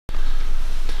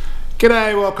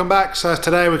G'day, welcome back. So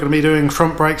today we're going to be doing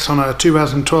front brakes on a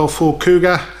 2012 Ford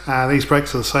Kuga. These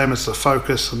brakes are the same as the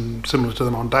Focus and similar to the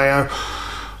Mondeo.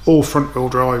 All front wheel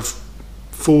drive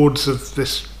Fords of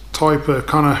this type are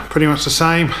kind of pretty much the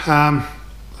same. I've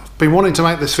been wanting to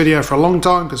make this video for a long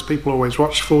time because people always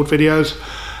watch Ford videos,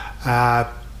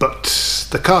 but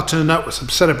the car turned up with some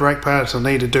set of brake pads I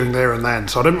needed doing there and then,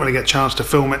 so I didn't really get a chance to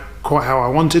film it quite how I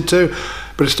wanted to,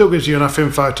 but it still gives you enough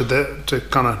info to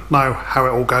kind of know how it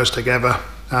all goes together.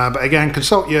 But again,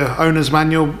 consult your owner's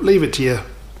manual, leave it to your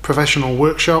professional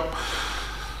workshop,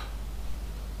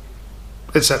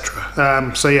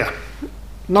 etc. So yeah,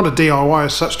 not a DIY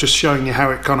as such, just showing you how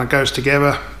it kind of goes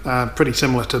together. Pretty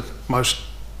similar to most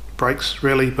brakes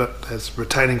really, but there's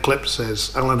retaining clips,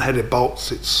 there's Allen headed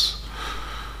bolts. It's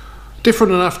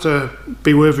different enough to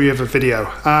be worthy of a video.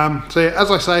 So yeah, as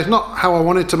I say, it's not how I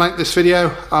wanted to make this video.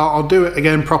 I'll do it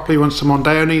again properly once the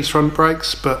Mondeo needs front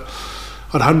brakes, but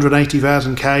at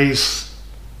 180,000 Ks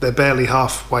they're barely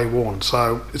halfway worn,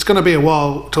 so it's going to be a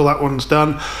while till that one's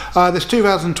done. This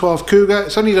 2012 Kuga,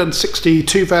 it's only done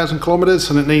 62,000 kilometers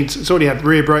and it's already had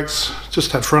rear brakes,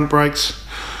 just had front brakes.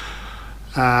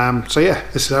 So yeah,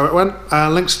 this is how it went.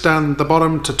 Links down the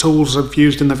bottom to tools I've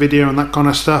used in the video and that kind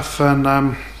of stuff,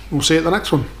 and we'll see you at the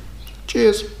next one.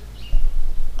 Cheers.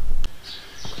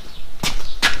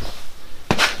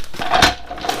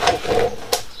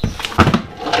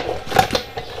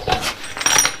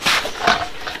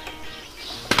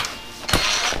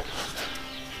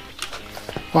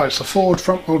 Right, it's the Ford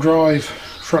front wheel drive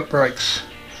front brakes.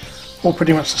 All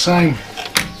pretty much the same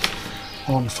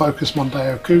on Focus,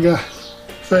 Mondeo, Kuga.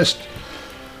 First,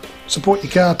 support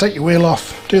your car, take your wheel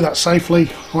off, do that safely.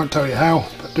 I won't tell you how,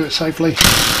 but do it safely.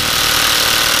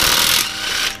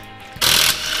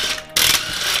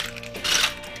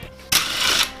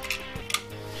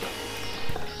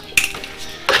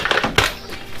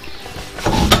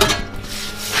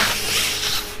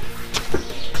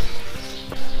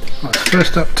 Right,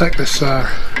 first up, take this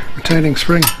retaining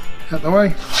spring out the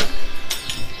way.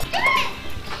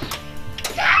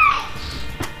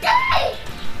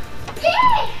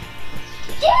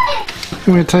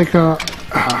 I'm going to take our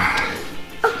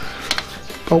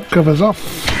bolt covers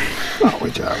off. Aren't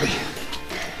we, Charlie?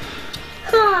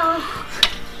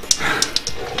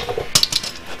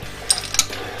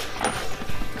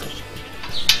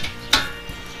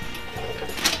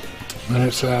 And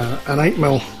it's an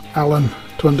 8mm Allen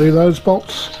to undo those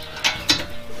bolts.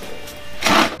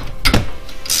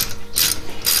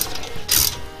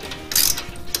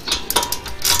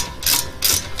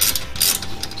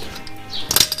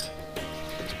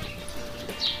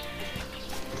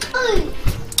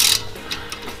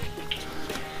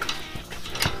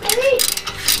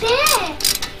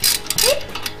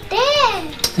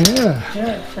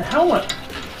 Yeah, it's a helmet.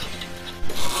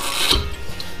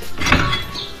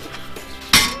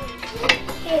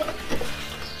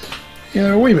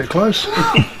 Yeah, a wee bit close.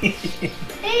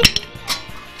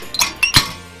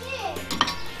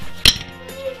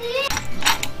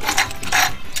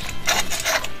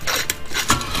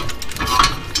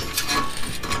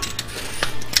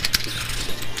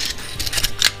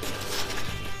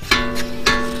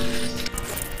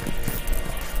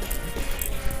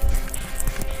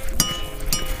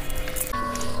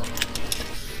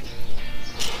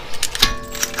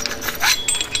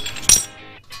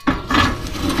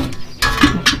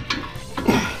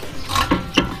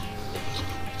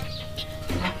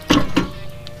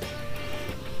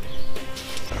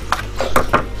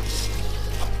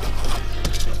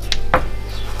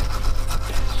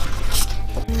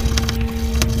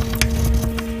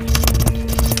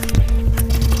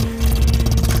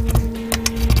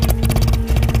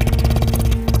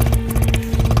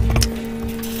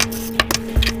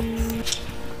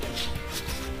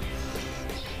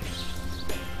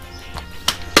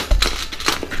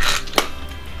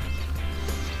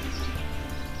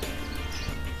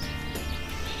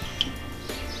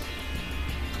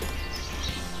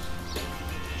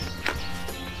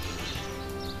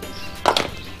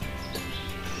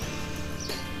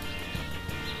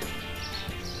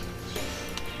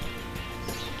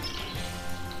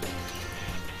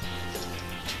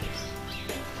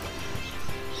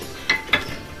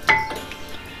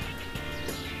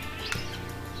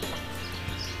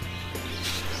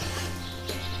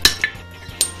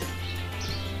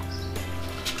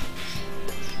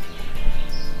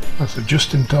 That's a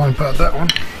just-in-time pad, that one.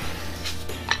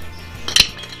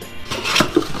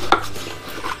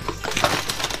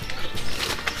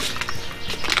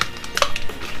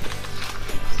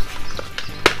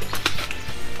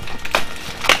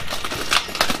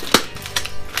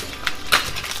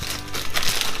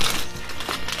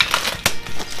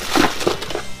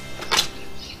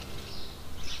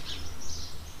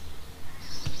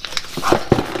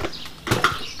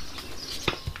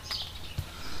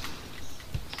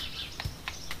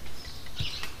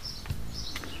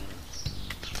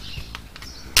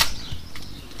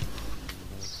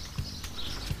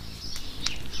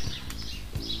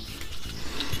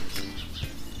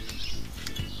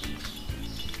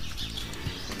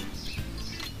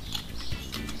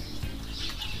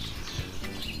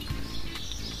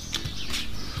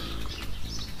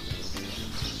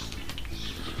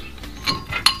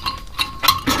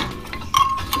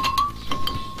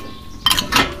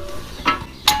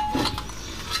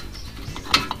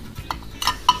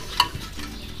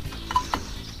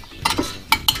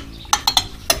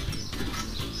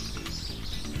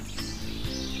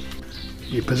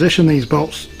 you position these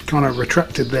bolts kind of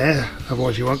retracted there,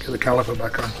 otherwise you won't get the caliper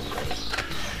back on.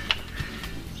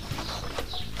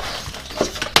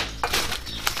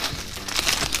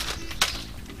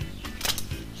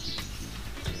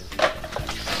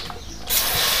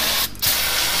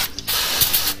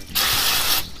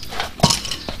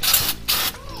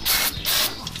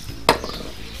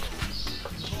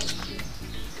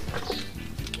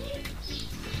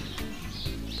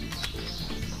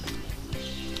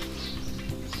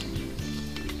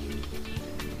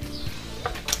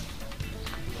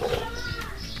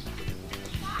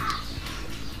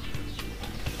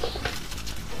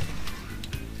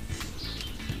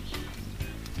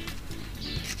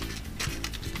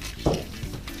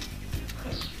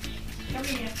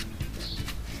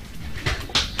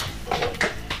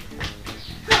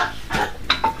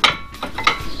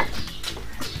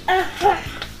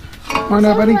 Right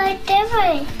now, buddy.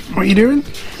 What are you doing?